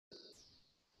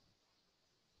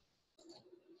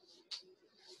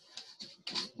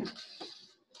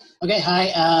Okay,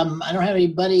 hi. I don't have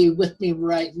anybody with me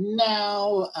right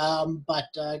now, but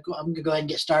I'm going to go ahead and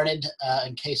get started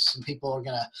in case some people are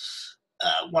going to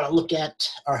want to look at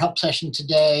our help session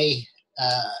today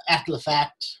after the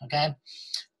fact, okay?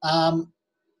 Um,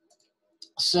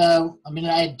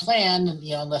 I had planned,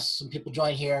 unless some people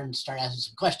join here and start asking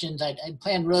some questions, I'd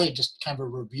planned really just kind of a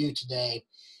review today.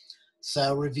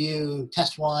 So review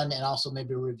test one and also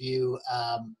maybe review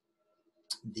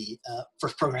the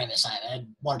first programming assignment. I had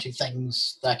one or two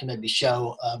things that I can maybe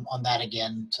show on that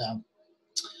again.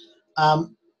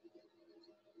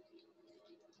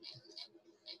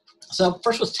 So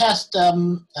first with test,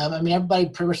 everybody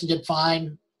pretty much did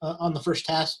fine on the first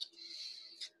test.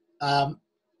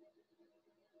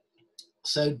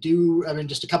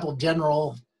 Just a couple of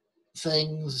general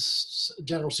things,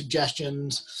 general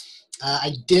suggestions.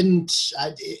 In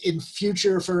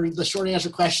future for the short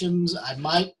answer questions, I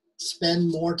might spend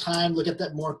more time, look at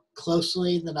that more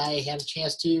closely than I had a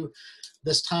chance to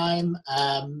this time.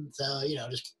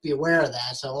 Just be aware of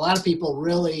that. So a lot of people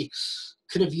really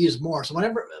could have used more. So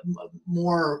whenever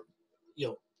more,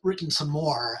 written some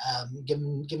more,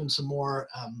 given some more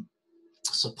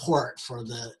support for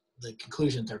the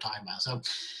conclusions they're talking about. So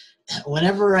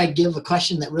whenever I give a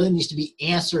question that really needs to be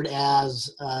answered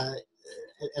as a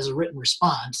written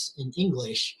response in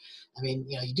English,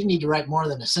 you do need to write more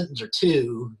than a sentence or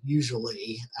two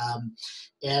usually.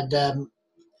 I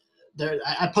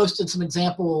posted some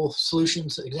example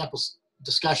solutions, example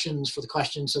discussions for the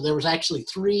questions. So there was actually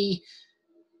three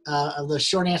of the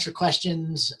short answer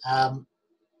questions, and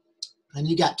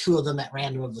you got two of them at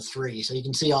random of the three. So you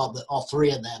can see all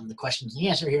three of them, the questions and the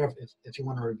answer here, if you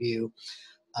want to review,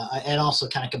 and also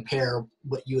kind of compare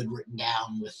what you had written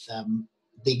down with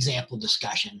the example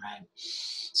discussion, right?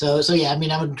 So yeah, I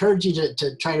would encourage you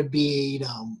to try to be,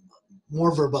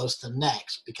 more verbose than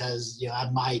next, because I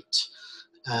might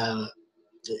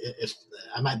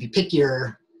be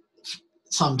pickier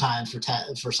sometimes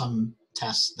for some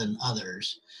tests than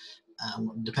others,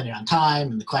 depending on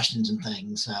time and the questions and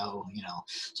things. So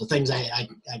so things I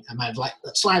might have like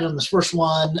slide on this first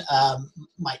one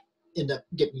might end up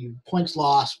getting you points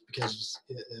lost because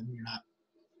you're not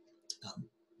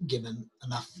given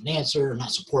enough of an answer, or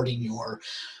not supporting your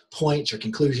points or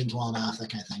conclusions well enough,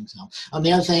 that kind of thing. So on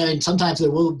the other thing, sometimes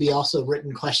there will be also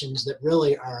written questions that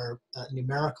really are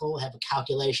numerical, have a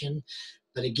calculation.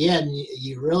 But again,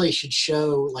 you really should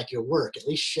show like your work, at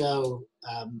least show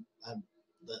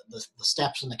the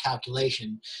steps in the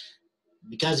calculation.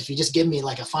 Because if you just give me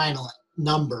like a final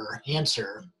number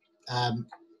answer, and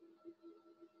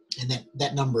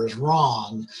that number is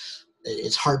wrong,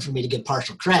 it's hard for me to get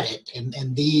partial credit.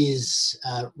 And these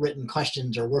written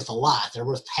questions are worth a lot. They're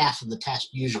worth half of the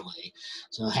test usually.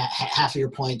 So half of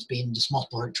your points being just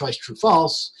multiple choice true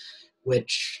false,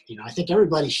 which, I think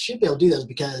everybody should be able to do those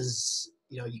because,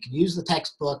 you can use the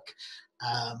textbook.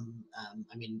 I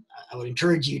would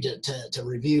encourage you to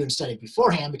review and study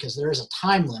beforehand, because there is a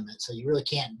time limit. So you really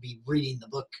can't be reading the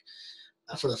book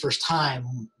for the first time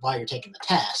while you're taking the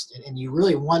test. And you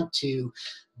really want to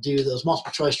do those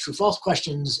multiple choice true false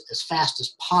questions as fast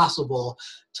as possible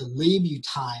to leave you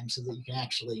time so that you can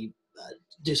actually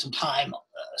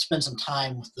spend some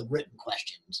time with the written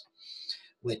questions,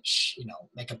 which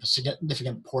make up a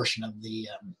significant portion of the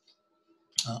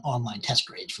online test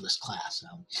grades for this class.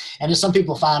 And as some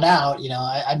people found out,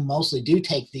 I mostly do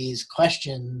take these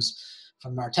questions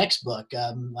from our textbook,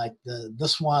 like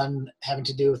this one having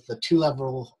to do with the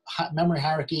two-level memory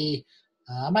hierarchy.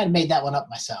 I might have made that one up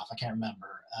myself. I can't remember.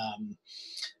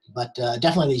 But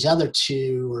definitely these other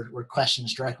two were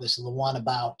questions directly. So the one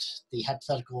about the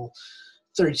hypothetical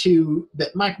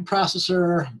 32-bit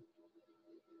microprocessor,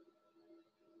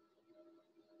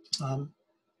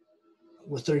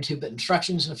 with 32-bit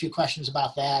instructions, and a few questions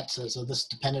about that. So this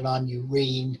depended on you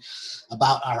reading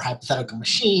about our hypothetical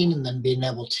machine and then being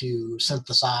able to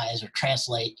synthesize or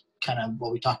translate kind of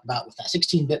what we talked about with that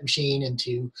 16-bit machine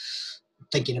into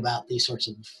thinking about these sorts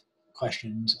of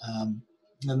questions.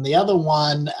 And the other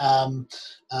one,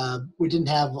 we didn't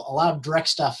have a lot of direct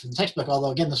stuff in the textbook,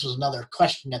 although again, this was another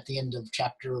question at the end of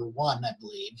chapter 1, I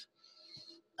believe.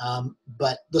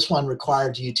 But this one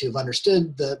required you to have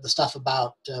understood the stuff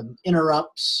about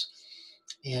interrupts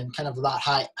and kind of about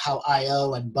how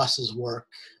I/O and buses work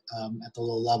at the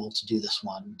low level to do this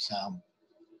one. So,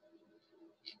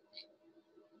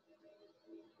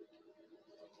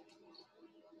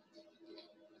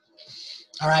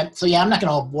 all right. So yeah, I'm not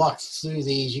going to walk through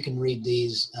these. You can read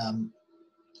these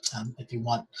if you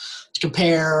want to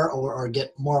compare or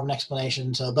get more of an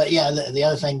explanation. So, but yeah, the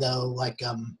other thing though, like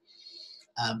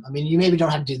I mean, you maybe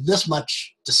don't have to do this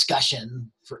much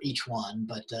discussion for each one,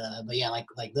 but yeah,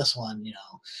 like this one, you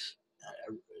know,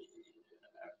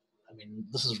 I mean,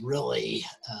 this is really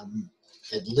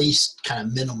at least kind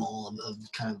of minimal of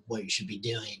kind of what you should be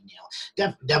doing. You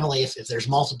know, definitely if there's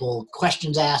multiple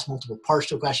questions asked, multiple parts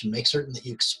to a question, make certain that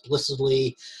you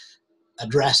explicitly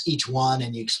address each one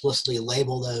and you explicitly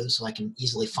label those so I can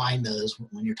easily find those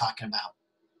when you're talking about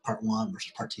part 1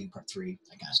 versus part 2, part 3,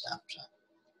 that kind of stuff. So,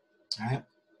 all right.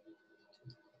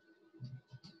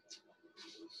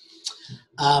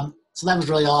 So that was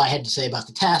really all I had to say about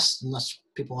the test, unless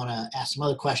people want to ask some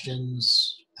other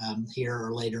questions here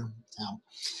or later.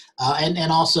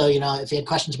 And also, you know, if you had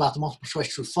questions about the multiple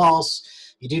choice true false,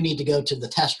 you do need to go to the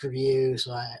test review.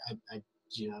 So I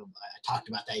talked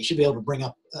about that. You should be able to bring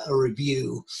up a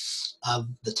review of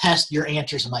the test, your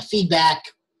answers, and my feedback.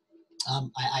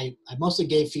 I mostly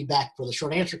gave feedback for the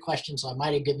short answer questions, so I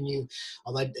might have given you,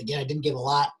 although again I didn't give a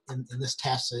lot in this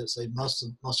test, so most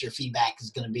of your feedback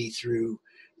is going to be through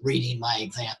reading my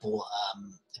example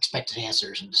expected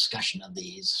answers and discussion of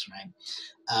these, right?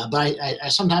 But I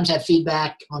sometimes have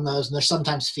feedback on those, and there's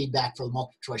sometimes feedback for the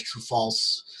multiple choice true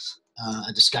false,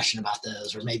 a discussion about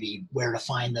those, or maybe where to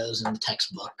find those in the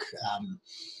textbook,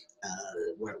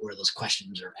 where those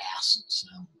questions are asked. So,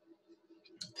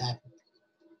 okay.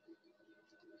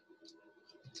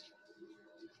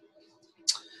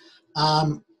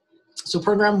 So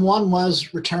program 1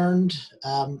 was returned,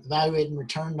 evaluated and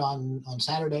returned on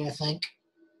Saturday, I think.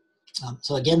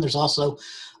 So again, there's also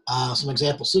some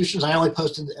example solutions. I only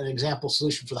posted an example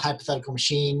solution for the hypothetical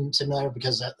machine simulator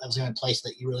because that was the only place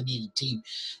that you really needed to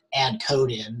add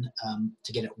code in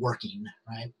to get it working,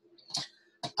 right?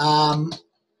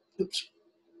 Oops.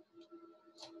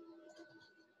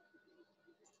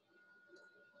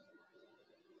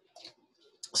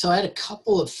 So I had a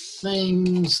couple of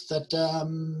things that,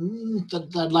 that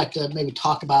I'd like to maybe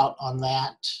talk about on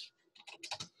that.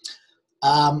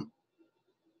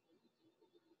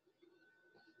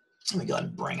 Let me go ahead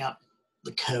and bring up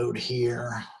the code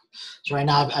here. So right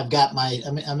now I've got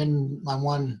I'm in my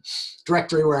one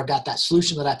directory where I've got that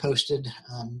solution that I posted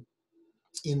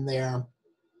in there.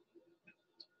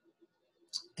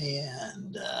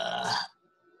 And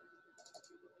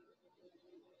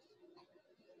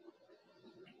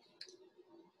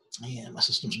my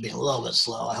system's being a little bit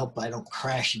slow. I hope I don't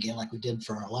crash again like we did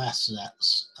for our last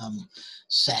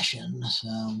session.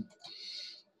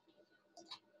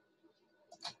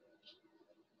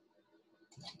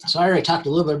 So I already talked a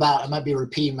little bit about, I might be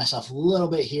repeating myself a little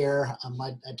bit here. I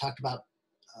talked about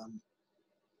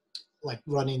like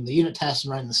running the unit tests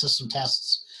and running the system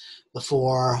tests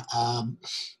before.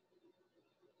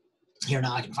 Here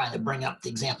now I can finally bring up the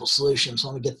example solution. So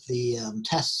let me get the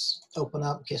tests open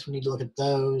up in case we need to look at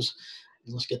those.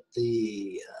 And let's get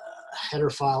the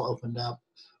header file opened up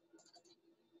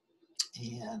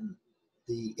and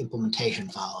the implementation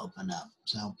file opened up.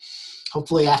 So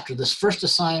hopefully after this first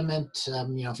assignment,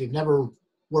 you know, if you've never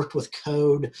worked with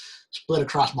code split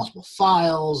across multiple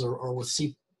files or with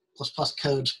C++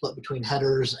 code split between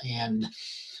headers and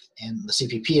the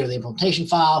CPP or the implementation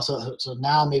file. So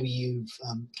now maybe you've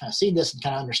kind of seen this and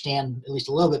kind of understand at least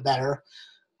a little bit better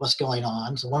what's going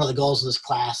on. So one of the goals of this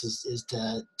class is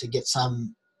to get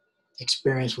some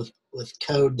experience with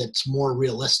code that's more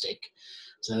realistic.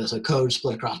 So code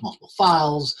split across multiple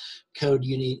files, code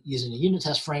using a unit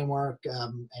test framework,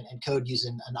 and code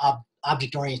using an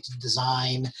object-oriented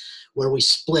design where we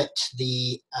split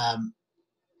the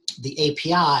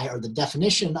API or the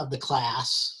definition of the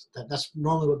class. That's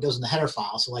normally what goes in the header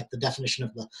file. So like the definition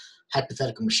of the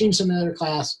hypothetical machine simulator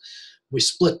class, we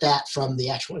split that from the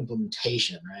actual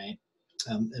implementation, right?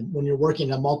 And when you're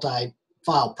working a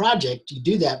multi-file project, you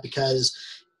do that because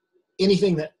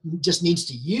anything that just needs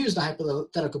to use the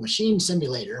hypothetical machine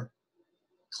simulator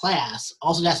class,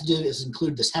 all it has to do is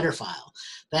include this header file.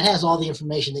 That has all the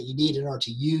information that you need in order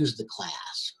to use the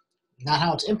class. Not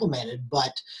how it's implemented,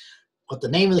 but what the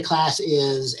name of the class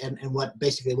is and what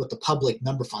basically what the public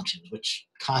member functions, which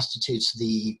constitutes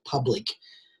the public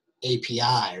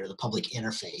API or the public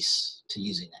interface to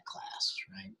using that class,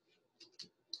 right?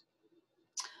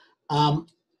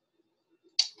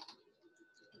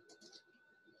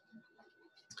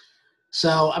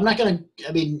 So I'm not going to,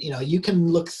 I mean, you know, you can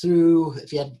look through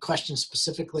if you had questions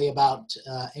specifically about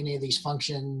any of these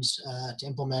functions to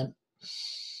implement.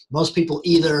 Most people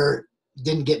either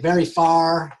didn't get very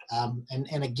far.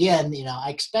 And again, you know, I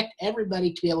expect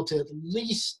everybody to be able to, at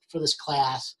least for this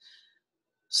class,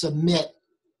 submit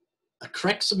a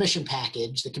correct submission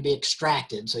package that can be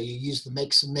extracted. So you use the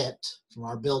make submit from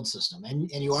our build system, and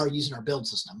you are using our build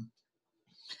system.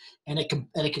 and it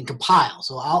can compile.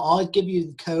 So I'll give you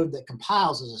the code that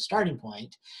compiles as a starting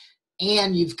point,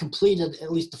 and you've completed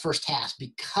at least the first task,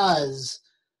 because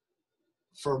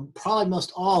for probably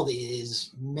most all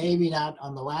these, maybe not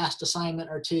on the last assignment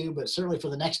or two, but certainly for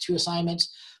the next 2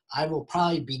 assignments, I will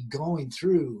probably be going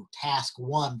through task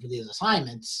 1 for these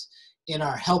assignments in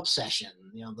our help session,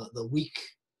 the week,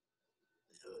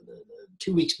 the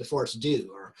 2 weeks before it's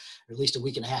due, or at least a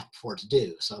week and a half before it's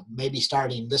due. So maybe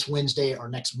starting this Wednesday or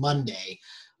next Monday,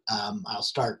 I'll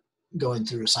start going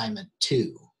through assignment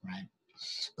 2, right?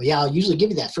 But yeah, I'll usually give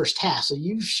you that first task. So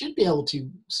you should be able to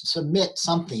submit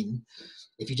something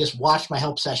if you just watch my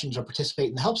help sessions or participate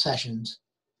in the help sessions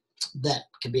that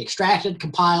can be extracted,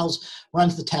 compiles,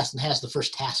 runs the test, and has the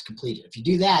first task completed. If you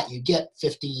do that, you get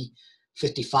 50,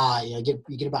 55,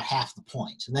 you get about half the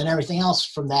points. And then everything else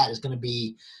from that is going to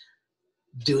be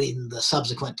doing the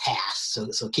subsequent tasks.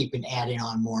 So keeping adding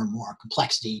on more and more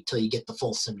complexity till you get the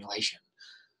full simulation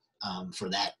for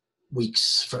that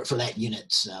week's, for that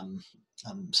unit's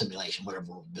simulation, whatever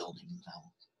we're building.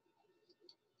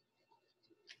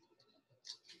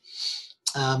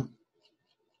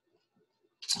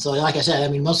 So like I said,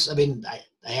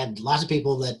 I had lots of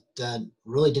people that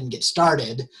really didn't get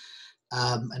started.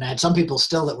 And I had some people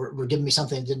still that were giving me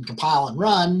something that didn't compile and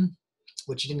run,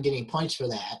 which you didn't get any points for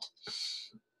that.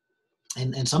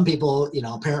 And some people,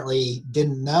 apparently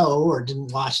didn't know or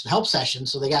didn't watch the help session.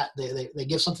 So they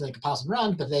give something that compiles and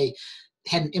runs, but they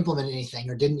hadn't implemented anything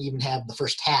or didn't even have the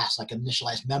first task, like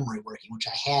initialized memory working, which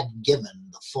I had given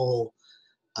the full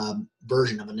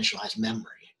version of initialized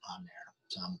memory on there.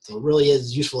 So it really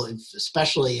is useful,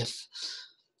 especially if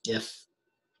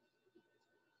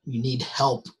you need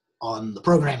help on the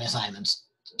programming assignments,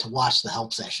 to watch the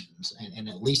help sessions and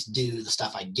at least do the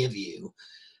stuff I give you,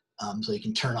 so you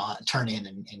can turn in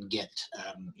and get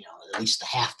at least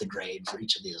half the grade for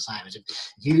each of these assignments.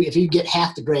 If you get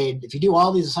half the grade, if you do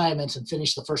all these assignments and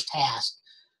finish the first task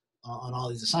on all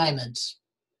these assignments,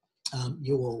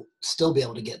 you will still be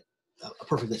able to get a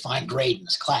perfectly fine grade in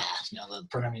this class. The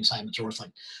programming assignments are worth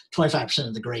like 25%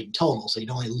 of the grade in total, so you'd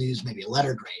only lose maybe a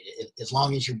letter grade as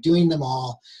long as you're doing them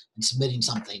all and submitting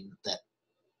something that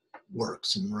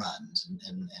works and runs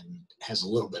and has a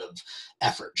little bit of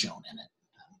effort shown in it.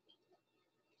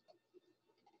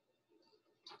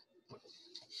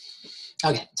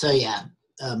 Okay, so yeah,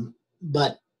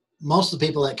 but most of the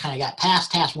people that kind of got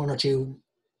past task 1 or 2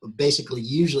 basically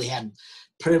usually had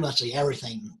pretty much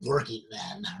everything working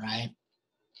then, right?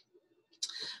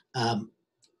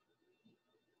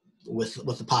 With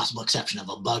the possible exception of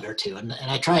a bug or 2. And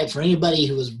I tried for anybody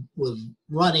who was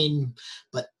running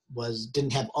but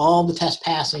didn't have all the tests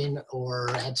passing or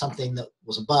had something that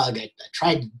was a bug. I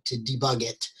tried to debug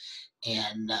it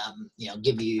and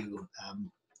give you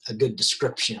a good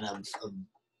description of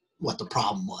what the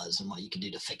problem was and what you could do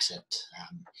to fix it,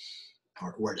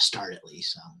 or where to start at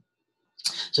least.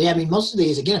 So yeah, most of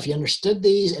these, again, if you understood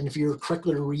these and if you're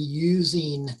correctly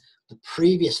reusing the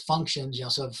previous functions,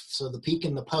 so the peek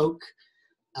and the poke,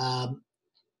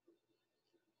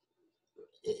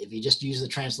 if you just use the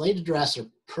translate address, are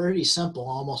pretty simple,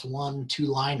 almost 1-2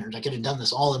 liners. I could have done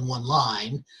this all in one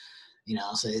line,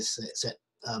 so it's at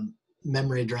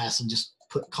memory address and just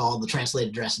call the translate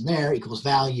address in there equals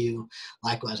value.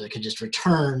 Likewise, I could just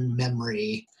return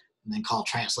memory and then call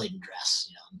translate address,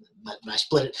 but I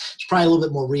split it. It's probably a little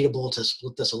bit more readable to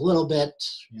split this a little bit,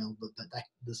 but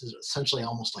this is essentially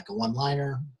almost like a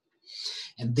one-liner.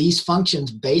 And these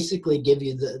functions basically give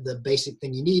you the basic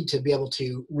thing you need to be able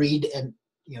to read and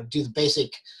do the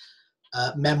basic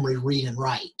memory read and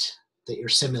write that you're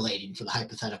simulating for the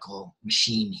hypothetical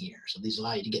machine here. So these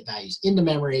allow you to get values into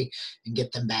memory and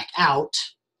get them back out.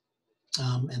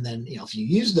 And then if you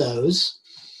use those,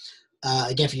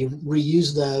 again, if you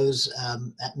reuse those,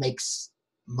 that makes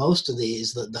most of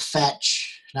these, the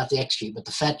fetch, not the execute, but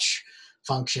the fetch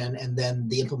function, and then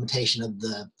the implementation of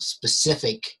the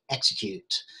specific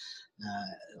execute,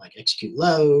 like execute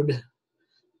load.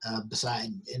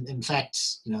 In fact,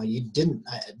 you didn't,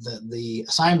 the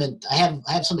assignment, I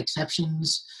have some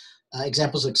exceptions,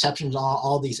 examples of exceptions on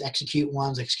all these execute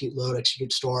ones, execute load,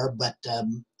 execute store, but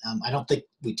I don't think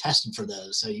we tested for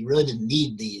those. So you really didn't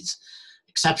need these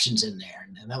exceptions in there.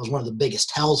 And that was one of the biggest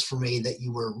tells for me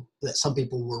that some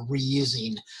people were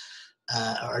reusing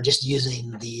or just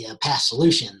using the past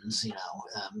solutions.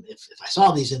 If I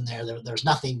saw these in there's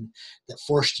nothing that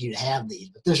forced you to have these.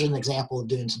 But there's an example of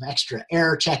doing some extra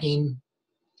error checking.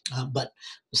 But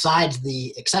besides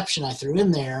the exception I threw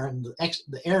in there and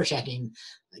the error checking,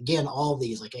 again, all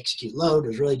these like execute load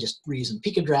was really just reusing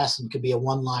peek address and could be a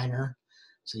one-liner.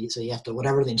 So you have to,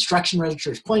 whatever the instruction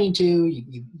register is pointing to, you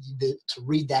need to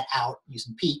read that out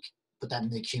using peek, put that in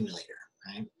the accumulator,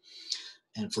 right?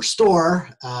 And for store,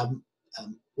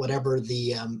 whatever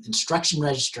the instruction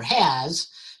register has,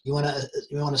 you want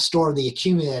to store the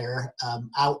accumulator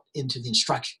out into the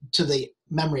instruction, to the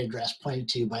memory address pointed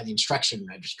to by the instruction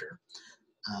register,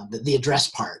 the address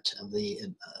part of the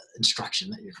instruction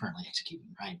that you're currently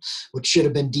executing, right? Which should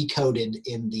have been decoded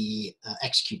in the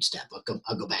execute step.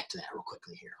 I'll go back to that real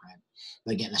quickly here, right?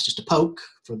 But again, that's just a poke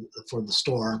for the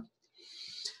store.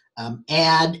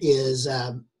 Add is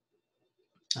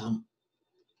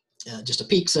just a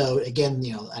peek. So again,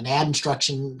 an add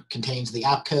instruction contains the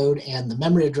opcode and the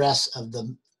memory address of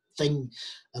the thing,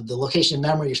 of the location in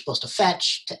memory you're supposed to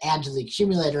fetch to add to the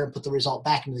accumulator and put the result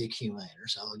back into the accumulator.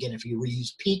 So again, if you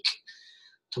reuse peek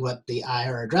to what the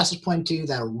IR address is pointing to,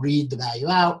 that'll read the value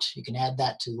out. You can add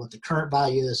that to what the current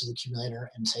value is of the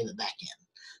accumulator and save it back in.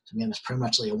 So again, it's pretty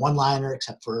much like a one-liner,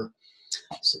 except for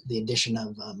the addition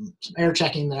of some error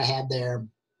checking that I had there,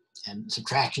 and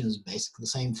subtraction is basically the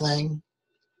same thing.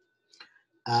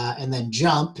 And then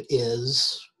jump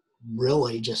is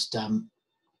really just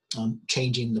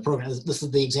changing the program. This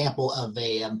is the example of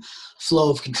a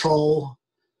flow of control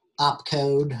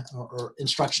opcode or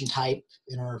instruction type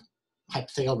in our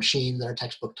hypothetical machine that our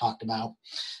textbook talked about.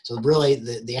 So really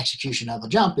the execution of a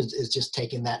jump is just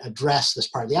taking that address, this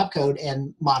part of the opcode,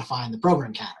 and modifying the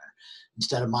program counter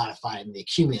instead of modifying the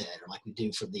accumulator like we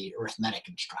do for the arithmetic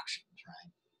instructions,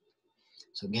 right?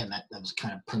 So again, that was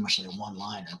kind of pretty much like a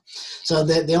one-liner. So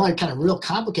the only kind of real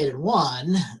complicated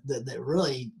one that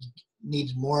really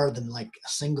needs more than like a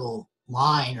single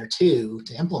line or two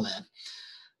to implement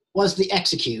was the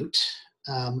execute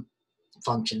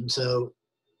function. So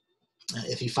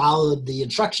if you followed the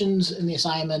instructions in the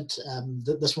assignment,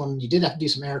 this one you did have to do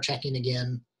some error checking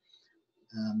again.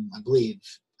 I believe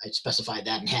I specified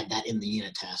that and had that in the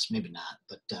unit test, maybe not,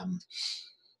 but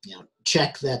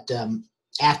check that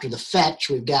after the fetch,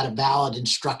 we've got a valid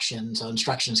instruction. So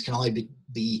instructions can only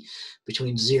be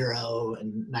between 0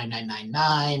 and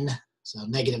 9999. So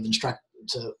negative instruct.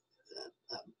 So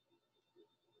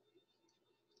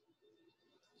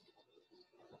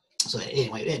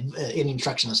anyway, any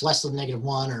instruction that's less than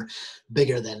 -1 or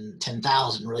bigger than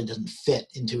 10,000 really doesn't fit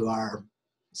into our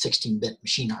 16-bit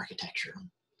machine architecture.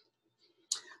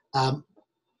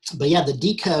 But yeah, the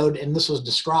decode, and this was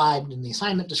described in the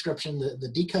assignment description, the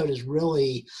decode is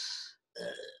really,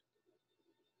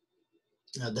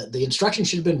 the instruction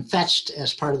should have been fetched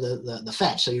as part of the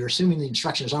fetch. So you're assuming the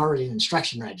instruction is already an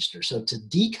instruction register. So to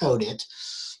decode it,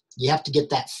 you have to get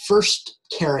that first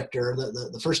character,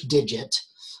 the first digit.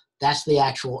 That's the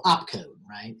actual opcode,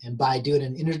 right? And by doing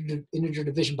an integer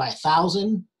division by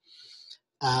 1,000,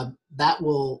 that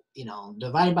will,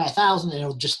 divide it by 1,000, and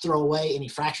it'll just throw away any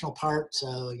fractional part.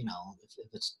 So,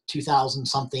 if it's 2,000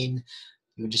 something,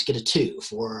 you would just get a 2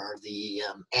 for the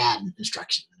add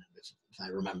instruction, if I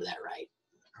remember that right,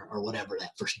 or whatever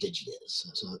that first digit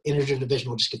is. So integer division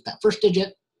will just get that first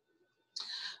digit.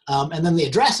 And then the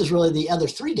address is really the other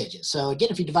 3 digits. So again,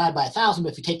 if you divide by 1,000,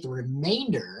 but if you take the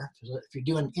remainder, if you're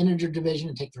doing integer division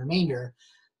and take the remainder,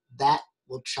 that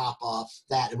will chop off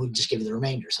that, and we'll just give you the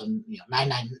remainder. So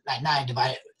 9999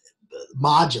 divided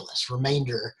modulus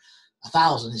remainder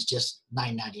 1,000 is just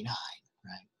 999,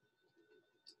 right?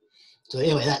 So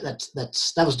anyway,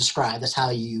 that was described. That's how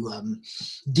you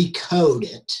decode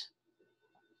it.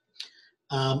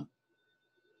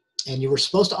 And you were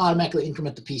supposed to automatically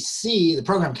increment the PC, the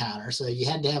program counter. So you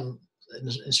had to have an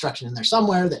instruction in there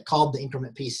somewhere that called the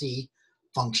increment PC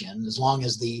function, as long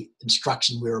as the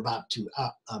instruction we were about to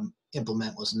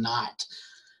implement was not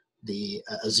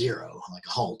a 0, like a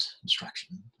halt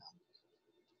instruction.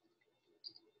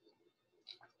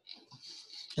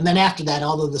 And then after that,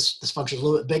 although this function is a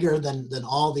little bit bigger than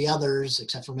all the others,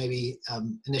 except for maybe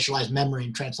initialize memory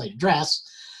and translate address,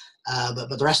 but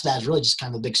the rest of that is really just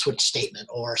kind of a big switch statement,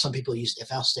 or some people use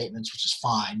if-else statements, which is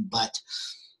fine. But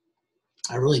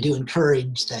I really do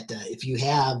encourage that if you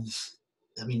have,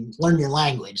 learn your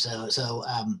language. So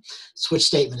switch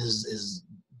statement is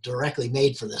directly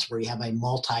made for this, where you have a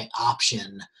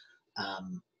multi-option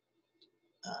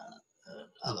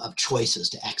of choices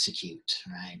to execute,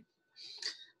 right?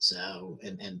 So,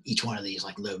 and each one of these,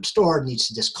 like load store, needs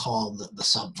to just call the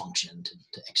sub function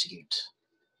to execute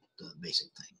the basic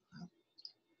thing.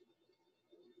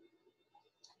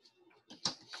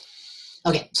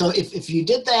 Okay, so if you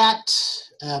did that,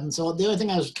 so the other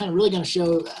thing I was kind of really going to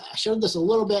show, I showed this a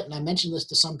little bit, and I mentioned this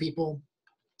to some people,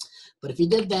 but if you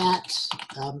did that,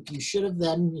 you should have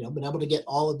then, been able to get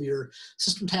all of your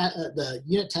system the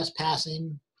unit test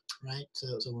passing, right?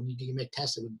 So when you do your make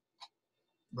tests, it would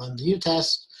run the unit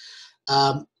test.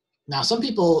 Now, some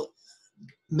people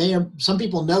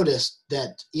noticed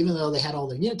that even though they had all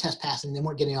their unit tests passing, they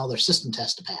weren't getting all their system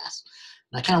tests to pass.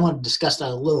 And I kind of want to discuss that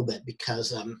a little bit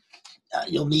because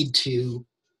you'll need to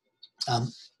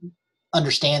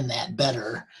understand that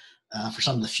better for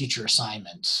some of the future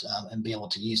assignments and be able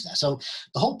to use that. So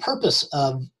the whole purpose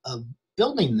of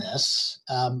building this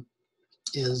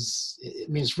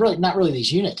it's really not really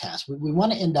these unit tests. We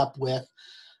want to end up with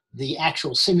the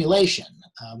actual simulation,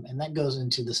 and that goes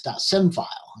into this .sim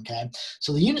file, okay?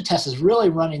 So the unit test is really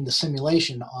running the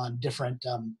simulation on different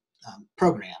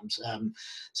programs.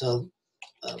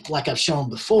 Like I've shown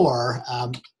before,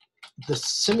 the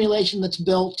simulation that's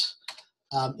built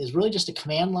is really just a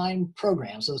command line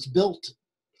program. So it's built,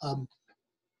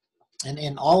 and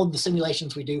in all of the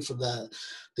simulations we do for the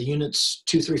units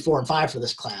 2, 3, 4, and 5 for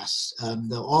this class,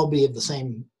 they'll all be of the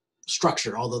same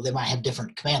structure, although they might have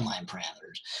different command line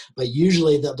parameters. But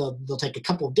usually they'll take a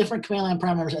couple of different command line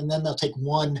parameters, and then they'll take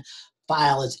one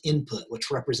file as input,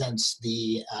 which represents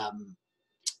the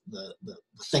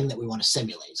thing that we want to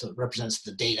simulate. So it represents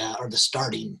the data or the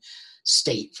starting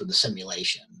state for the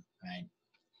simulation, right?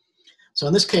 So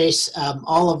in this case,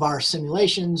 all of our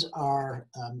simulations are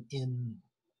in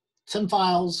sim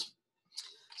files.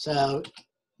 So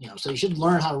so you should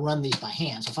learn how to run these by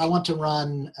hand. So if I want to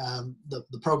run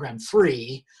the program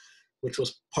 3, which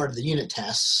was part of the unit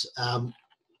tests,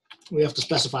 we have to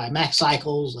specify max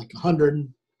cycles, like 100,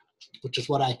 which is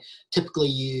what I typically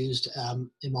used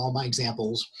in all my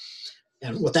examples.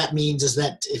 And what that means is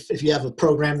that if you have a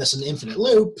program that's an infinite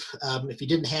loop, if you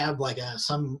didn't have like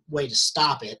some way to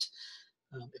stop it,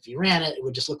 if you ran it, it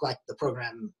would just look like the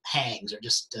program hangs or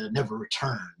just never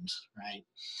returns, right?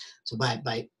 So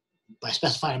by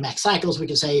specifying max cycles, we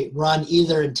can say run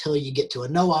either until you get to a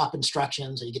no-op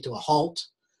instruction, so you get to a halt,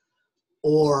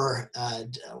 or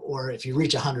if you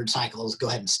reach 100 cycles, go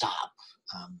ahead and stop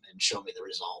and show me the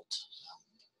result.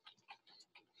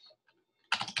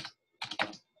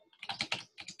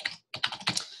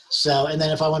 So, and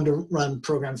then if I wanted to run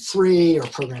program 3 or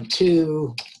program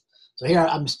 2, so here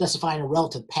I'm specifying a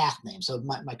relative path name. So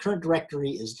my current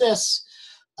directory is this,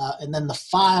 and then the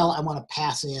file I want to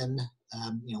pass in,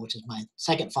 which is my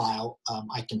second file,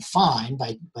 I can find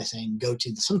by saying go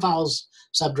to the sim files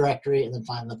subdirectory and then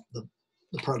find the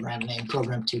program name,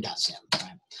 program2.sim,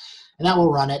 right? And that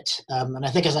will run it. And I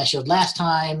think as I showed last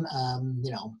time,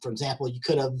 for example, you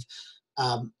could have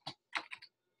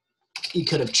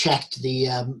checked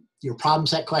your problem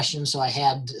set questions. So I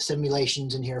had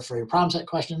simulations in here for your problem set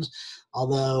questions.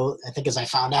 Although I think as I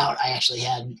found out, I actually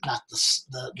had not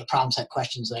the problem set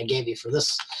questions that I gave you for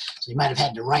this. So you might have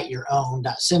had to write your own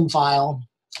 .sim file,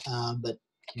 but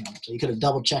so you could have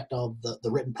double checked all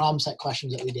the written problem set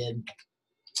questions that we did.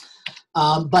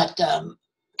 But kind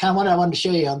of what I wanted to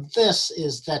show you on this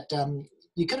is that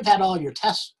you could have had all your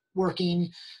tests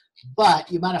working,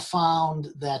 but you might have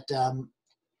found that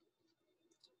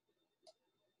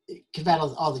you could have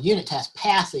had all the unit tests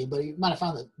passing, but you might have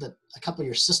found that a couple of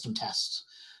your system tests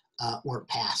weren't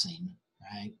passing,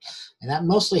 right? And that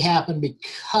mostly happened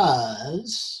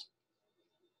because,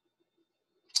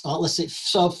 well, let's see.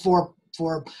 So for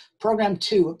program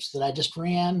 2, oops, that I just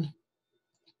ran,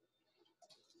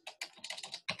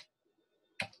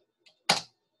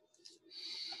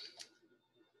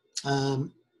 or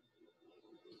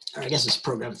I guess it's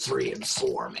program 3 and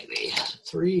 4, maybe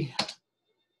 3.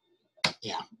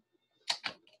 Yeah.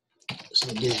 So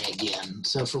let me do that again.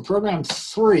 So for program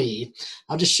 3,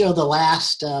 I'll just show the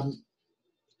last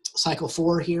cycle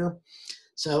 4 here.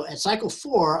 So at cycle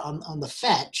 4 on the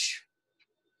fetch,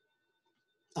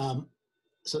 so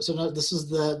this is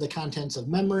the contents of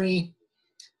memory,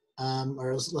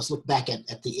 or let's look back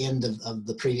at the end of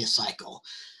the previous cycle.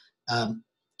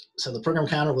 So the program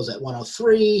counter was at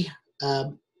 103,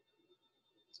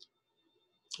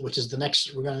 which is the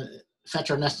next, we're going to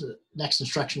fetch our next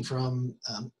instruction from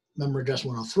memory address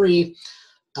 103,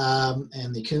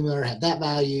 and the accumulator had that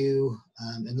value,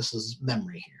 and this is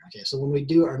memory here. Okay, so when we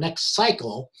do our next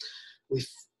cycle,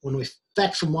 when we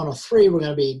fetch from 103, we're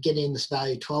going to be getting this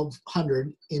value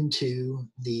 1200 into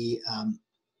the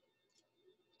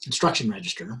instruction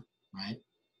register, right?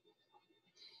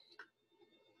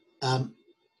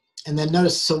 And then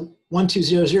notice, so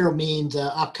 1200 means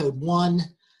opcode 1,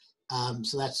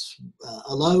 so that's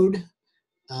a load.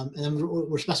 And then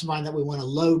we're specifying that we want to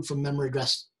load from memory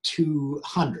address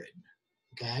 200,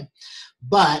 okay?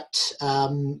 But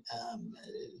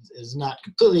it's not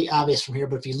completely obvious from here,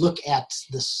 but if you look at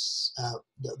this,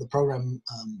 the program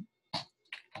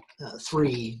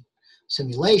 3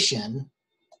 simulation,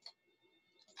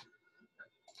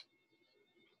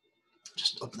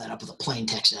 just open that up with a plain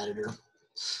text editor.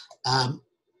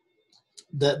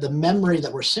 The memory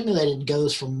that we're simulating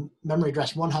goes from memory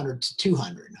address 100 to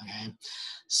 200, okay?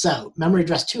 So memory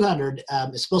address 200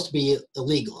 is supposed to be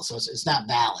illegal, so it's not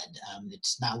valid.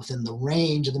 It's not within the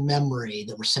range of the memory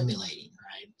that we're simulating,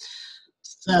 right?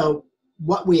 So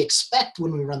what we expect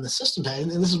when we run the system test,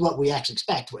 and this is what we actually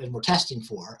expect and we're testing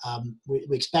for, we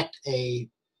expect an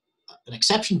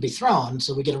exception to be thrown,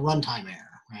 so we get a runtime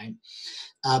error, right?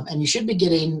 And you should be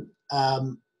getting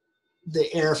the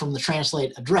error from the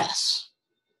translate address,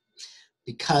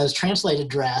 because translate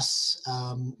address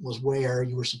was where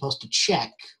you were supposed to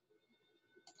check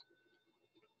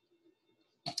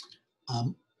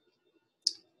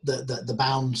the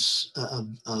bounds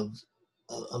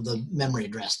of the memory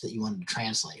address that you wanted to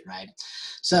translate, right?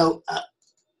 So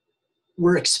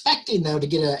we're expecting, though, to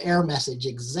get an error message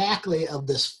exactly of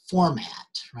this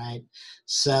format, right?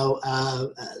 So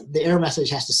the error message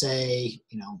has to say,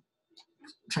 you know,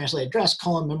 translate address,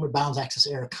 colon, memory bounds access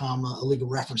error, comma, illegal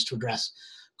reference to address,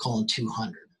 colon,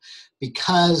 200.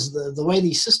 Because the way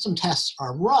these system tests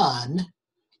are run,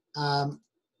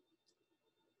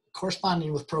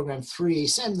 corresponding with program 3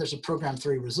 sim, there's a program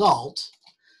 3 result,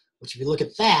 which if you look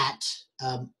at that,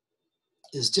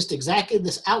 is just exactly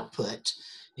this output,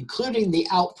 including the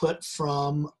output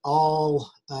from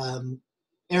all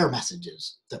error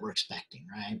messages that we're expecting,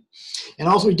 right? And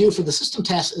all we do for the system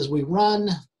test is we run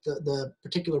the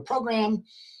particular program,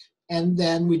 and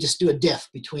then we just do a diff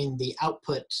between the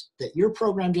output that your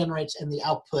program generates and the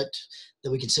output that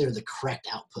we consider the correct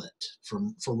output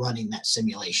for running that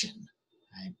simulation,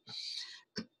 right?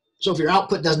 So if your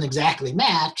output doesn't exactly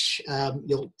match,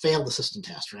 you'll fail the system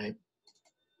test, right?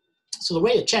 So the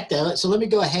way to check that, so let me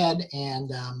go ahead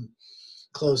and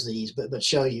close these, but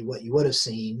show you what you would have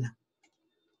seen.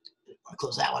 I'll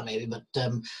close that one maybe, but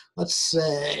let's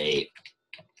say,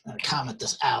 I'm gonna comment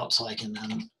this out so I can,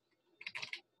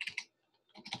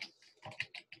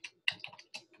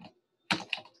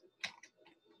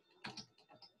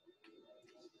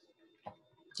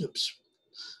 oops.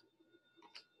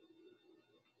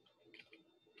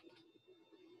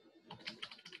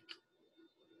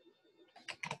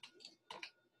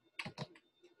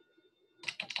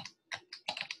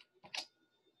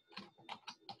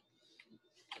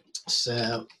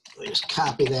 So we just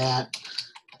copy that,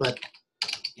 but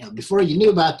you know, before you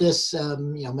knew about this,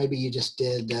 you know, maybe you just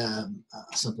did a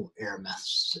simple error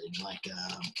message like,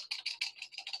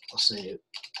 let's say,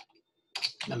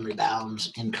 memory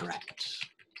bounds incorrect.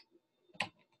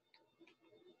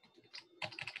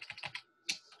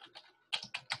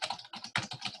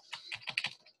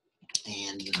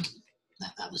 And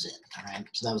that was it, all right?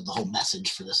 So that was the whole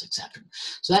message for this exception.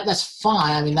 So that's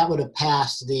fine. I mean, that would have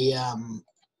passed the,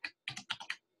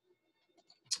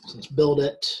 so let's build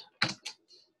it.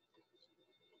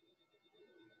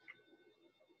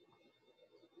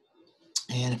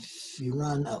 And if you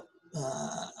run,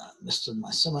 this is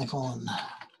my semicolon.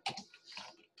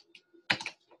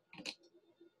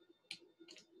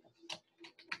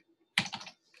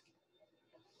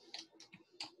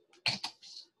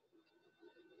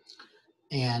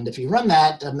 And if you run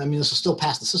that, I mean, this will still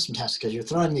pass the system test because you're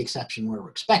throwing the exception where we're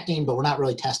expecting, but we're not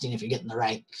really testing if you're getting the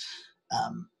right,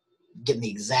 getting the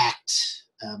exact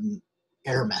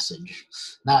error message.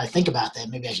 Now I think about that,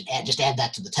 maybe I should just add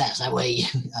that to the test. That way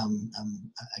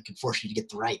I can force you to get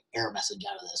the right error message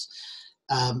out of this.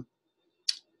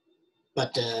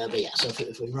 But yeah, so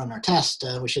if we run our test,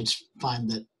 we should find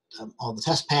that all the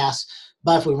tests pass.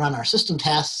 But if we run our system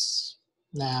tests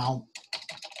now,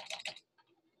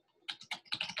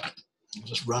 we'll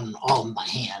just run all of them by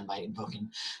hand by invoking,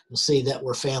 you'll see that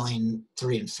we're failing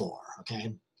 3 and 4,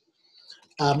 okay?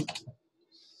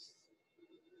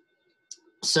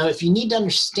 So if you need to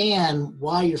understand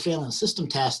why you're failing a system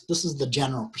test, this is the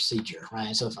general procedure,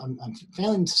 right? So if I'm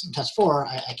failing system test 4,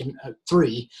 I can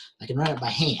 3, I can run it by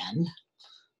hand,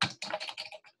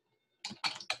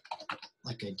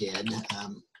 like I did.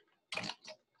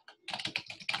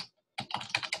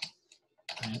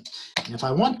 Right? And if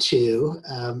I want to,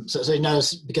 so you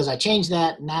notice because I changed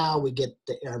that, now we get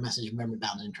the error message memory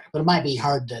bound incorrect. But it might be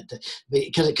hard to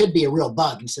because it could be a real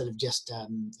bug instead of just you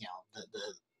know,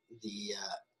 the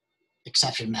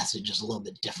exception message is a little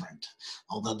bit different.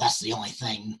 Although that's the only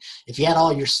thing. If you had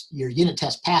all your unit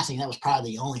tests passing, that was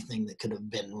probably the only thing that could have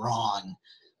been wrong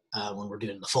when we're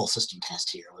doing the full system test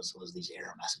here was these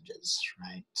error messages,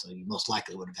 right? So you most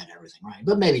likely would have had everything right,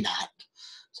 but maybe not.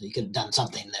 So you could have done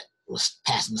something that was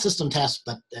passing the system test,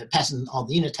 but passing all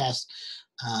the unit tests,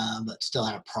 but still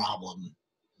had a problem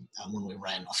when we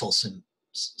ran a full system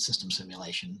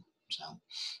simulation. So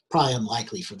probably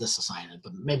unlikely for this assignment,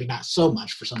 but maybe not so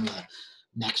much for some of the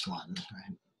next one,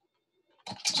 right?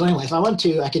 So anyway, if I want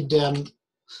to, I could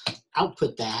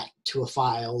output that to a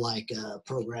file like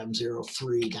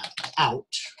program03.out,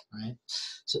 right?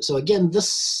 So again,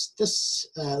 this is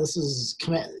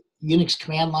Unix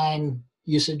command line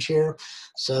usage here.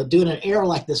 So doing an error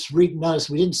like this, notice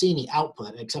we didn't see any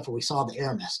output except for we saw the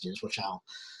error messages, which I'll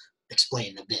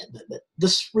explain in a bit. But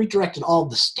this redirected all of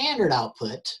the standard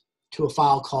output to a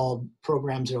file called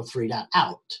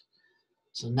program03.out.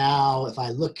 So now if I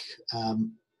look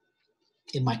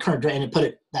in my current, and it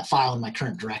put that file in my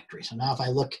current directory. So now if I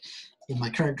look in my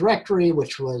current directory,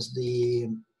 which was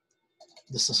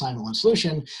this assignment one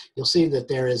solution, you'll see that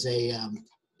there is a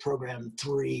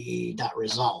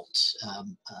program3.result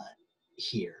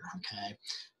here, okay?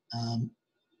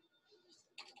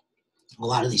 A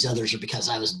lot of these others are because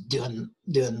I was doing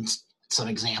some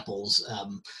examples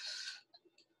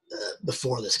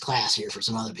before this class here for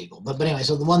some other people. But anyway,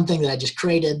 so the one thing that I just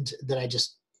created, that I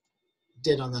just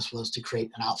did on this, was to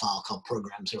create an out file called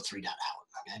program03.out.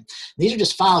 Okay, these are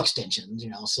just file extensions, you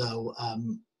know. So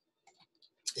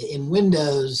in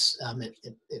Windows,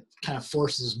 it kind of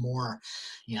forces more,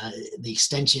 you know, the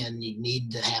extension. You need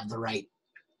to have the right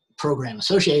program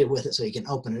associated with it so you can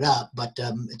open it up, but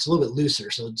it's a little bit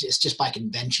looser. So it's just by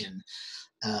convention.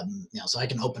 You know, so I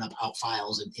can open up out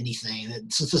files and anything.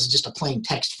 Since this is just a plain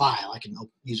text file, I can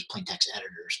use plain text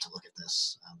editors to look at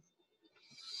this.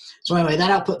 So anyway, that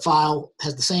output file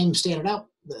has the same standard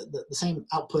the same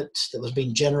output that was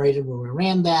being generated when we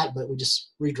ran that, but we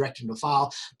just redirected to a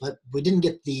file. But we didn't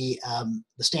get the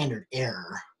standard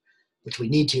error, which we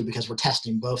need to because we're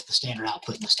testing both the standard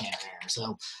output and the standard error.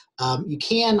 So you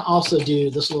can also do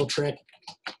this little trick.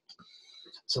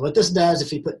 So what this does,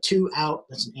 if you put 2 out,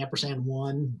 that's an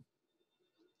 &1.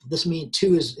 This means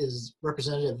 2 is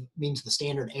representative, means the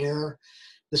standard error.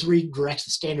 This redirects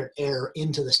the standard error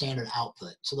into the standard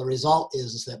output. So the result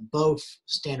is that both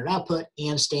standard output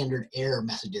and standard error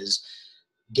messages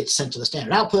get sent to the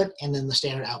standard output, and then the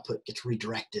standard output gets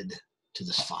redirected to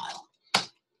this file.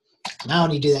 Now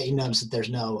when you do that, you notice that there's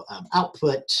no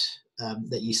output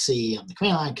that you see on the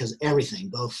command line, because everything,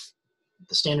 both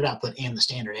the standard output and the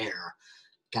standard error,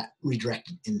 got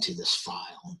redirected into this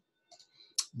file.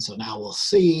 And so now we'll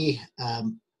see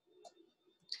down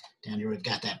here we've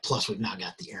got that, plus we've now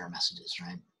got the error messages,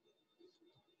 right?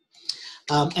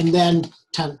 And then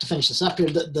to finish this up here,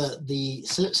 the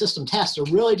system tests are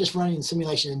really just running the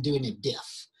simulation and doing a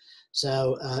diff.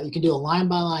 So you can do a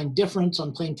line-by-line difference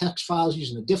on plain text files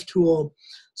using the diff tool.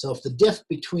 So if the diff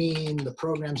between the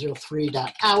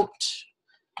program03.out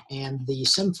and the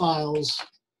sim files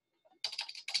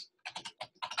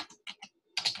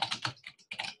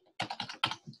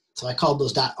So I called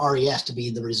those .res to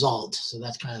be the result. So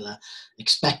that's kind of the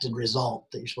expected result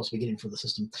that you're supposed to be getting from the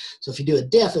system. So if you do a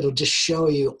diff, it'll just show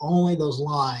you only those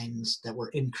lines that were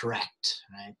incorrect,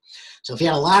 right? So if you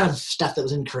had a lot of stuff that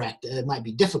was incorrect, it might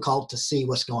be difficult to see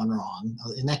what's going wrong.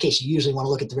 In that case, you usually want to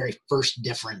look at the very first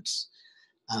difference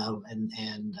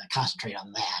and concentrate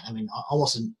on that. I mean,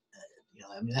 almost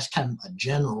that's kind of a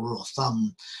general rule of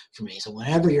thumb for me. So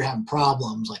whenever you're having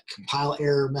problems like compile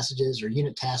error messages or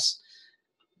unit tests,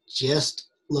 just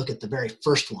look at the very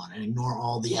first one and ignore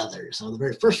all the others. So the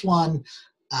very first one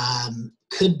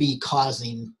could be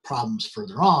causing problems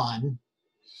further on.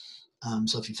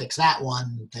 So if you fix that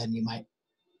one, then you might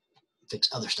fix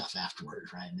other stuff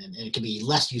afterwards, right? And it can be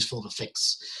less useful to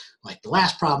fix like the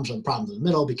last problems or the problems in the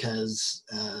middle, because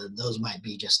those might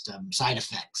be just side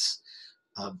effects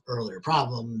of earlier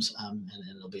problems, and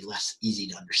it'll be less easy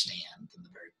to understand than the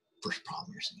very first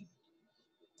problem you're seeing.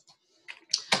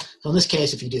 So in this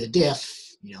case, if you do a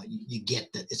diff, you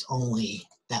get that it's only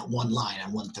that one line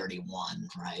on 131,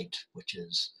 right? Which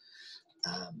is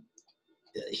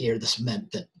here. This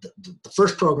meant that the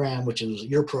first program, which is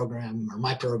your program or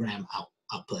my program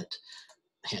output,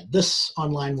 had this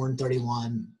on line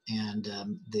 131, and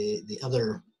the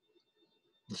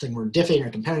thing we're diffing or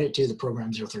comparing it to, the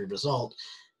program 03 result,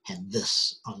 had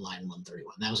this on line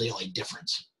 131. That was the only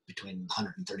difference between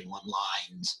 131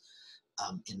 lines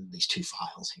in these two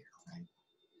files here, right?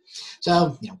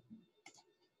 So,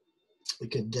 we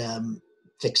could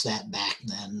fix that back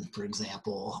then, for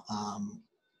example.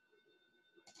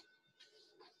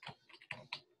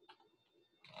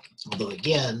 Although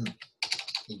again,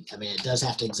 I mean, it does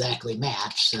have to exactly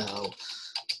match. So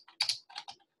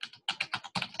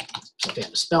if you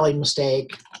have a spelling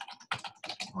mistake,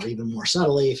 or even more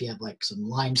subtly, if you have like some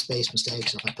line space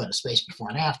mistakes, so if I put a space before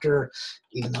and after,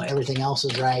 even though everything else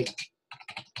is right,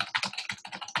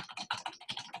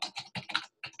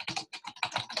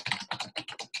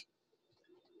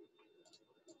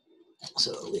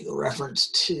 so legal reference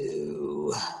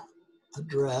to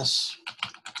address.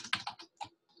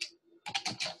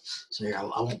 So here, I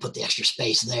won't put the extra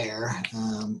space there.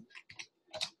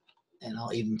 And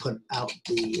I'll even put out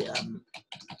the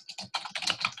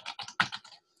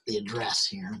address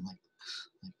here,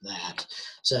 like that.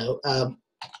 So,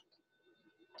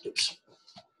 oops.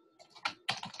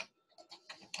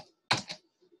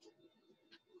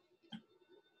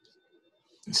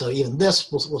 So even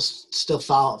this will still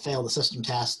fail the system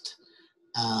test,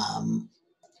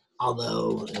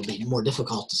 although it'll be more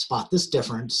difficult to spot this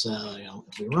difference. So, you know,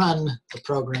 if we run the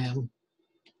program,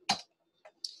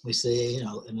 we see, you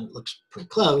know, and it looks pretty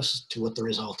close to what the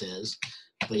result is.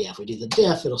 But yeah, if we do the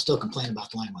diff, it'll still complain about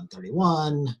the line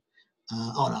 131.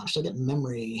 Oh no, I'm still getting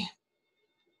memory.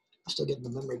 I'm still getting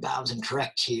the memory bounds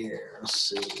incorrect here. Let's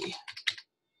see.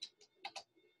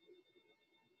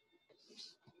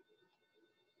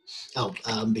 Oh,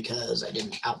 because I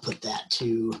didn't output that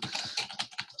to,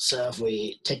 so if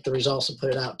we take the results and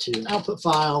put it out to an output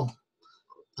file,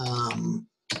 and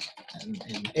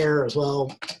error as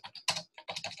well,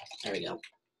 there we go.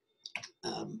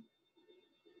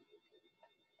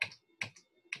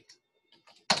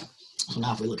 So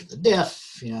now if we look at the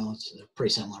diff, you know, it's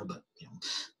pretty similar, but, you know,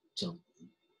 so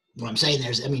what I'm saying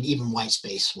there is, I mean, even white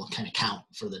space will kind of count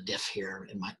for the diff here.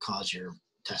 It might cause your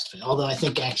test fail. Although I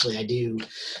think actually I do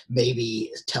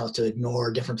maybe tell it to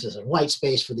ignore differences in white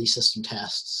space for these system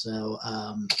tests. So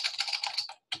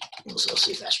let's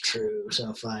see if that's true.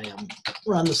 So if I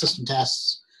run the system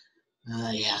tests,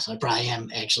 yeah, so I probably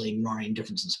am actually ignoring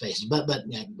difference in spaces, but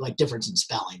yeah, like difference in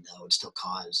spelling though would still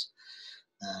cause,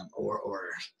 or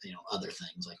you know, other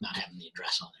things like not having the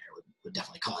address on there would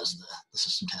definitely cause the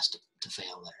system test to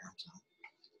fail there. So.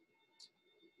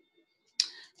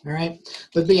 All right,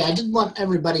 but yeah, I did want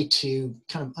everybody to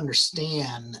kind of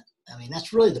understand, I mean,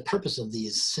 that's really the purpose of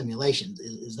these simulations,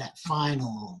 is that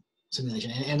final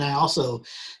simulation. And I also,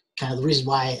 kind of the reason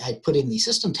why I put in the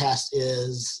system test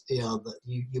is, you know,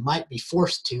 you might be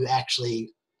forced to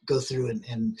actually go through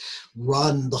and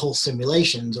run the whole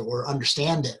simulations or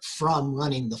understand it from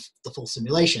running the full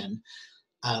simulation,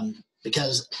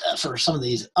 because for some of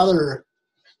these other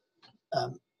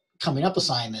coming up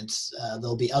assignments,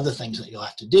 there'll be other things that you'll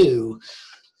have to do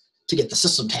to get the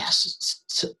system test,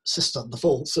 the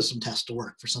full system test to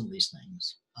work for some of these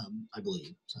things, I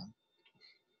believe. So,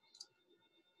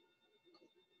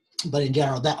 but in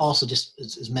general, that also just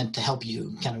is meant to help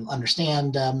you kind of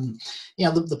understand, you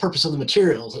know, the purpose of the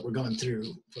materials that we're going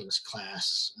through for this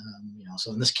class. You know,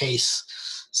 so in this case,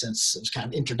 since it was kind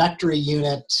of introductory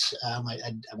unit, I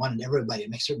wanted everybody to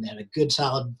make certain they had a good,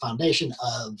 solid foundation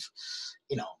of,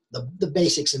 you know, the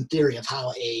basics in theory of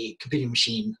how a computing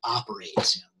machine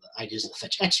operates, you know, the ideas of the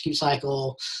fetch execute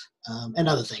cycle, and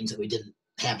other things that we didn't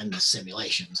have in the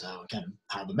simulation. So kind of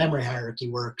how the memory hierarchy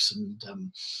works, and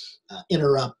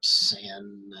interrupts,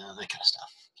 and that kind of stuff.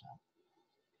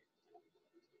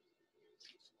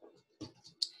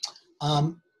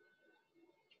 So.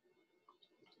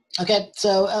 Okay,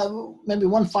 so maybe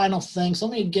one final thing. So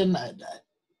let me again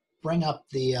bring up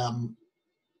the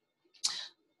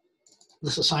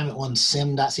this assignment one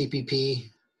sim.cpp.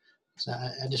 So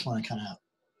I just want to kind of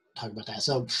talk about that.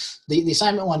 So the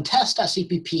assignment one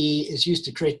test.cpp is used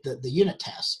to create the unit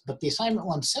test, but the assignment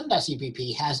one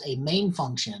sim.cpp has a main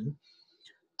function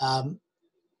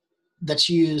that's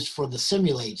used for the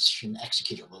simulation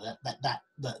executable,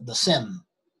 the sim,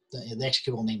 the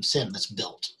executable named sim that's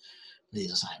built for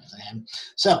these assignments. Okay?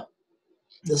 So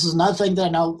this is another thing that I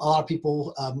know a lot of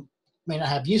people may not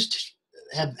have used to,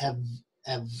 have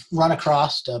run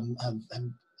across, are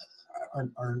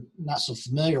not so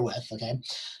familiar with. Okay,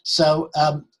 so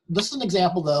this is an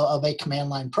example though of a command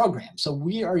line program. So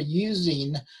we are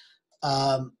using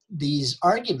these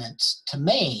arguments to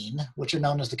main, which are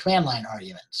known as the command line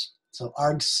arguments. So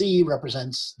argc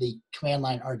represents the command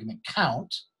line argument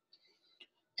count,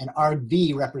 and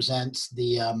argv represents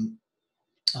the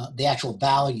actual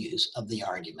values of the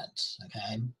arguments.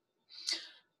 Okay.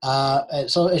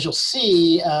 So as you'll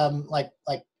see, like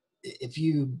if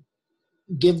you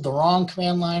give the wrong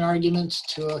command line arguments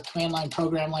to a command line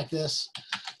program like this,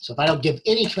 so if I don't give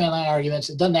any command line arguments,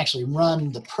 it doesn't actually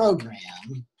run the program.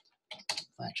 If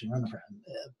I actually run the program,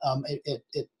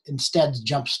 it instead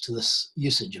jumps to this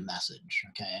usage message,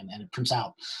 okay, and it prints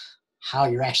out how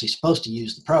you're actually supposed to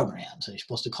use the program. So you're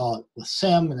supposed to call it with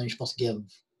sim, and then you're supposed to give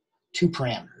two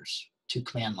parameters, two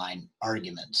command line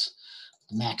arguments,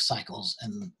 the max cycles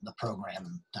and the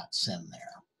program.sim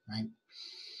there, right?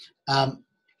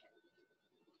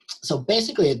 So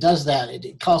basically it does that.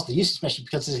 It calls the usage message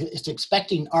because it's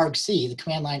expecting argc, the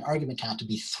command line argument count, to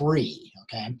be 3,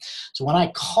 okay? So when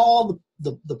I call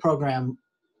the program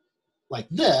like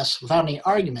this, without any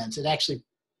arguments, it actually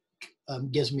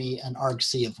gives me an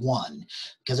argc of 1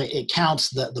 because it counts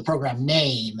the program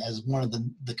name as one of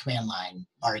the command line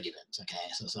arguments.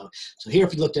 Okay, so here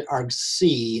if you looked at argc,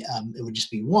 it would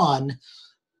just be 1,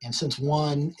 and since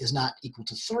 1 is not equal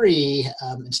to 3,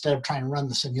 instead of trying to run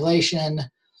the simulation,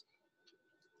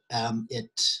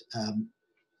 it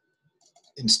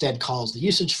instead calls the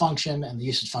usage function, and the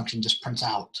usage function just prints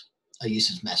out a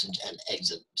usage message and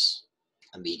exits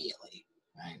immediately,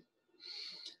 right?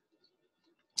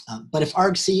 But if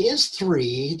argc is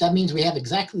 3, that means we have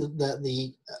exactly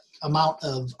the amount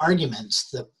of arguments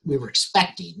that we were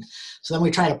expecting. So then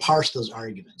we try to parse those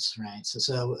arguments, right?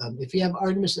 So if you have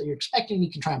arguments that you're expecting,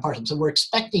 you can try and parse them. So we're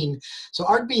expecting, so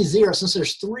argb 0, since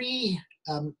there's 3,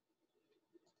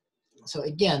 so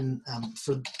again,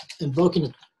 for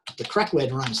invoking the correct way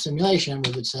to run a simulation,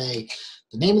 we would say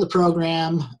the name of the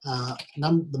program,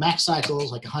 the max cycle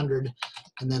is like 100,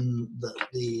 and then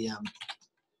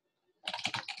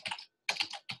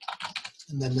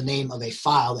the name of a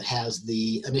file that has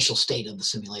the initial state of the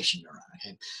simulation to run.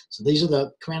 Okay, so these are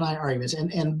the command line arguments,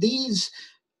 and these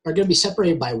are going to be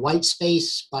separated by white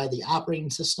space by the operating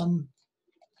system.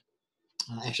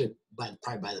 Actually,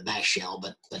 probably by the bash shell,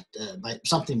 but by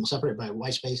something will separate by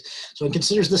white space. So it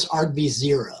considers this argv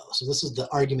 0. So this is the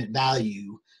argument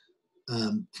value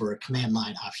for a command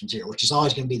line option 0, which is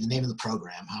always going to be the name of the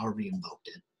program, however you invoked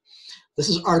it. This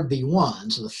is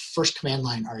argv1, so the first command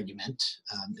line argument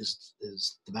is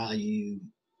the value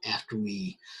after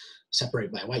we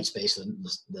separate by white space,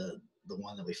 the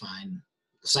one that we find,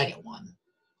 the second one,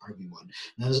 argv1.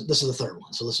 Now this is the third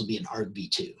one, so this will be an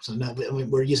argv2. So now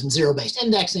we're using zero-based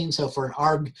indexing, so for an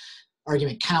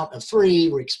argument count of 3,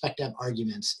 we expect to have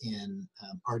arguments in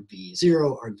argv0,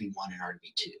 argv1, and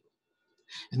argv2.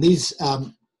 And these,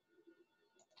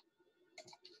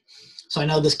 so I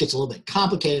know this gets a little bit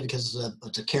complicated because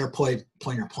it's a char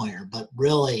pointer, but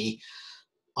really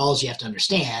all you have to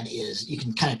understand is you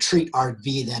can kind of treat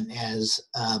argv then as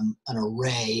an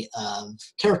array of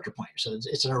character pointers. So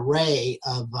it's an array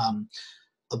of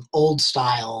old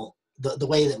style, the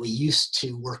way that we used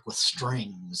to work with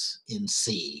strings in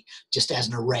C, just as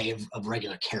an array of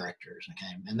regular characters,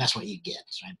 okay? And that's what you get,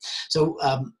 right? So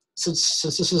since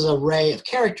this is an array of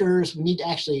characters, we need to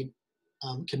actually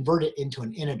convert it into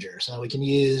an integer. So we can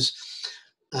use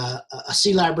a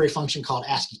C library function called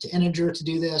ASCII to integer to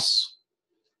do this.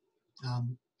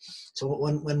 So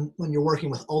when you're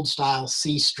working with old style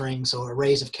C strings, so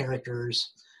arrays of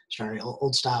characters,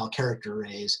 old style character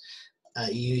arrays,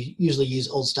 you usually use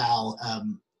old style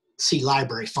C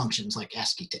library functions like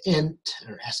ASCII to int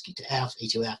or ASCII to f,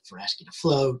 A2F for ASCII to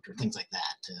float, or things like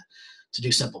that to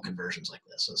do simple conversions like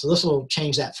this. So this will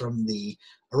change that from the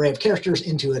array of characters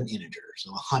into an integer,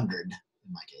 so 100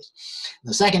 in my case. And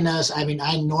the second notice,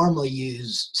 I normally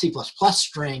use C++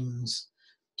 strings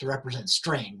to represent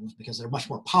strings because they're much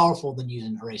more powerful than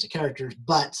using arrays of characters,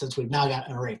 but since we've now got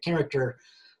an array of character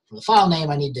for the file name,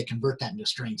 I need to convert that into a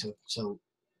string. So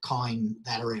calling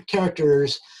that array of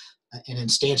characters and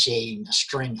instantiating a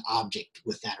string object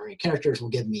with that array of characters will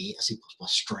give me a C++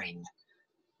 string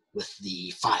with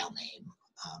the file name.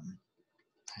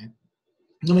 Okay.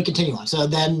 And then we continue on. So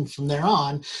then from there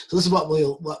on, so this is what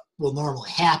will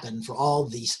normally happen for all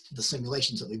the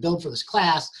simulations that we build for this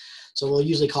class. So we'll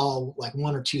usually call like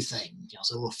one or two things.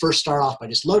 So we'll first start off by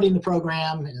just loading the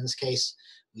program. And in this case,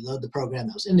 we load the program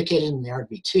that was indicated in the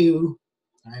argv2.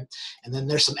 Right? And then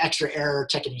there's some extra error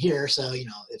checking here. So,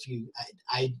 if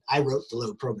I wrote the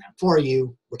load program for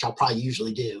you, which I'll probably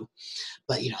usually do,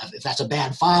 but if that's a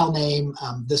bad file name,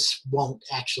 this won't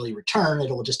actually return.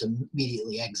 It will just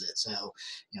immediately exit. So,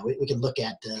 we can look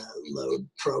at the load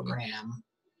program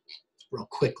real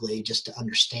quickly just to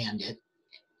understand it.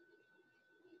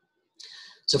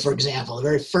 So for example, the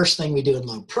very first thing we do in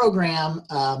load program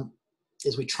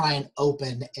is we try and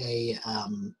open a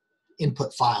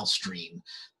input file stream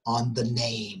on the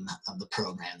name of the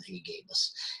program that you gave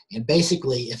us. And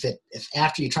basically, if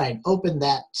after you try and open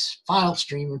that file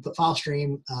stream, input file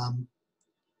stream,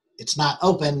 it's not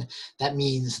open, that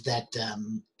means that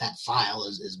that file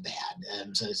is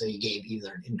bad. So you gave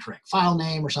either an incorrect file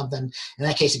name or something. In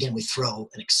that case, again, we throw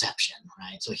an exception,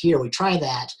 right? So here we try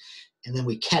that, and then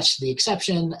we catch the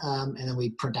exception, and then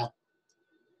we print out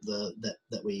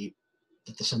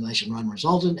that the simulation run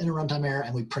resulted in a runtime error,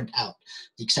 and we print out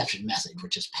the exception message,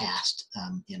 which is passed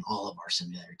in all of our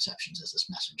simulator exceptions as this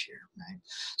message here, right?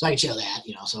 So I can show that,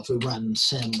 so if we run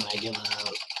sim, but I give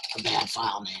a bad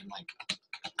file name like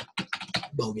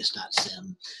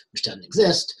bogus.sim, which doesn't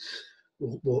exist,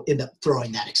 we'll end up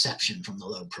throwing that exception from the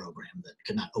load program that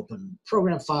could not open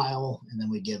program file, and then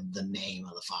we give the name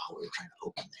of the file we were trying to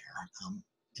open there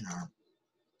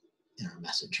in our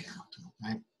message here,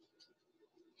 right?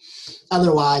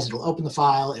 Otherwise, it'll open the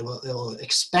file. It'll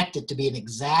expect it to be in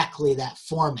exactly that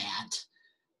format.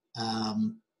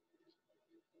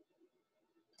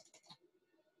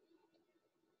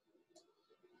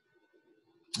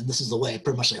 And this is the way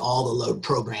pretty much all the load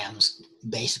programs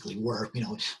basically work. You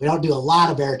know, we don't do a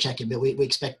lot of error checking, but we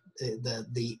expect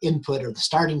the input or the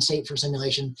starting state for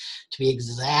simulation to be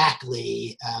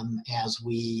exactly as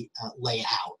we lay it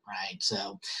out, right?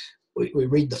 So we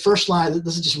read the first line.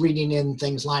 This is just reading in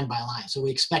things line by line. So we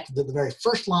expect the very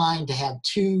first line to have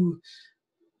two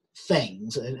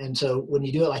things. And so when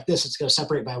you do it like this, it's going to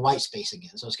separate by white space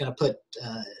again. So it's going to put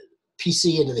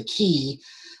PC into the key.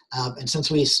 And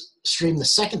since we stream the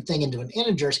second thing into an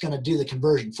integer, it's going to do the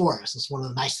conversion for us. It's one of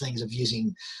the nice things of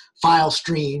using file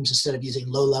streams instead of using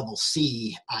low-level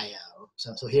C I/O.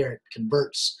 So here it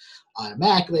converts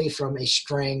automatically from a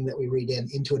string that we read in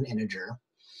into an integer.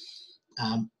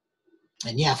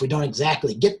 And yeah, if we don't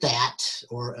exactly get that,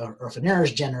 or if an error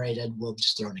is generated, we'll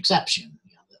just throw an exception.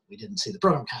 You know, that we didn't see the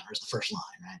program counter as the first line,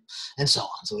 right? And so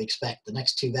on. So we expect the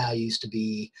next two values to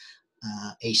be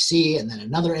AC and then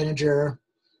another integer.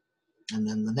 And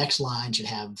then the next line should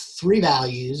have three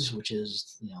values, which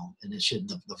is, you know, and it should,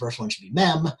 the first one should be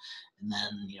mem, and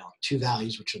then, you know, two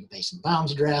values, which are the base and the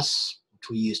bounds address, which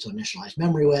we use to initialize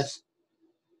memory with.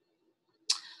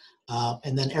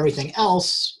 And then everything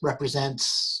else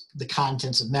represents the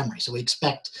contents of memory. So we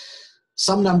expect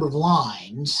some number of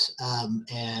lines,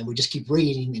 and we just keep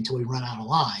reading until we run out of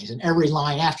lines. And every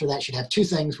line after that should have two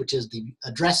things, which is the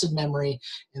address in memory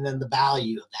and then the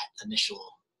value of that initial,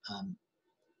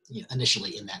 you know,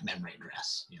 initially in that memory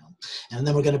address. You know, and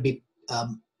then we're going to be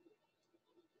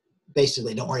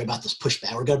basically, don't worry about this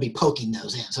pushback. We're going to be poking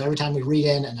those in. So every time we read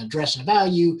in an address and a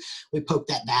value, we poke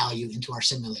that value into our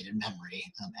simulated memory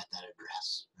at that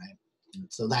address, right? And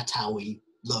so that's how we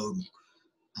load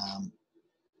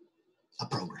a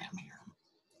program here.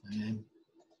 Okay?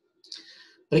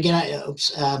 But again,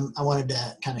 I wanted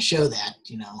to kind of show that,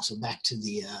 you know, so back to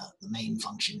the main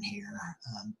function here.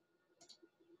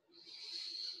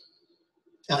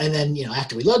 And then, you know,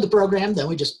 after we load the program, then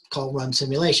we just call run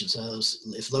simulation. So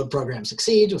if load program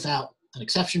succeeds without an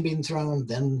exception being thrown,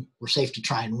 then we're safe to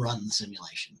try and run the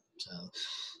simulation. So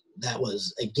that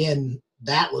was, again,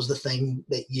 that was the thing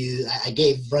that I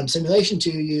gave run simulation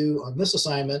to you on this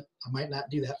assignment. I might not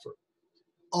do that for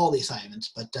all the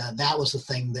assignments, but that was the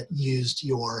thing that used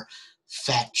your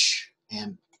fetch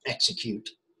and execute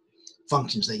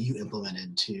functions that you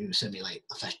implemented to simulate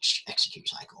a fetch execute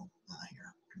cycle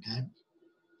here, okay?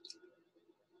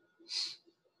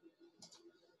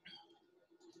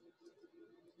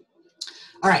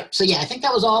 All right, so yeah, I think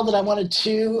that was all that I wanted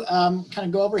to kind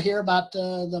of go over here about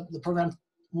the program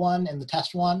one and the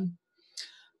test one.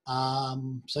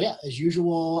 So yeah, as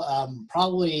usual,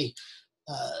 probably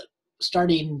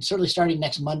certainly starting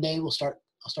next Monday, I'll start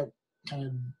kind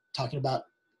of talking about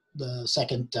the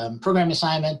second programming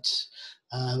assignment.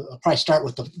 I'll probably start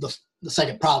with the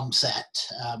second problem set,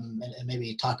 and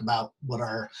maybe talk about what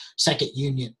our second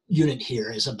unit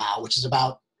here is about, which is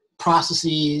about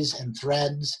processes and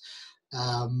threads.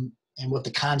 And what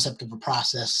the concept of a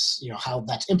process, you know, how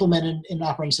that's implemented in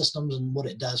operating systems and what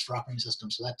it does for operating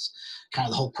systems. So that's kind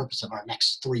of the whole purpose of our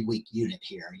next 3-week unit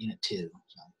here, unit 2.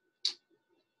 So.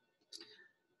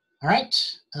 All right.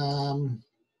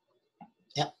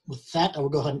 Yeah, with that, I will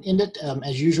go ahead and end it.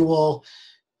 As usual,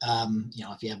 you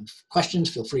know, if you have questions,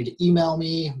 feel free to email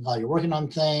me while you're working on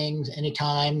things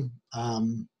anytime.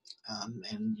 And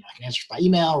you know, I can answer by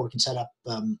email, or we can set up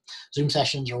Zoom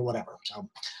sessions or whatever. So.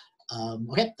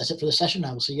 Okay, that's it for this session.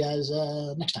 I will see you guys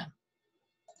next time.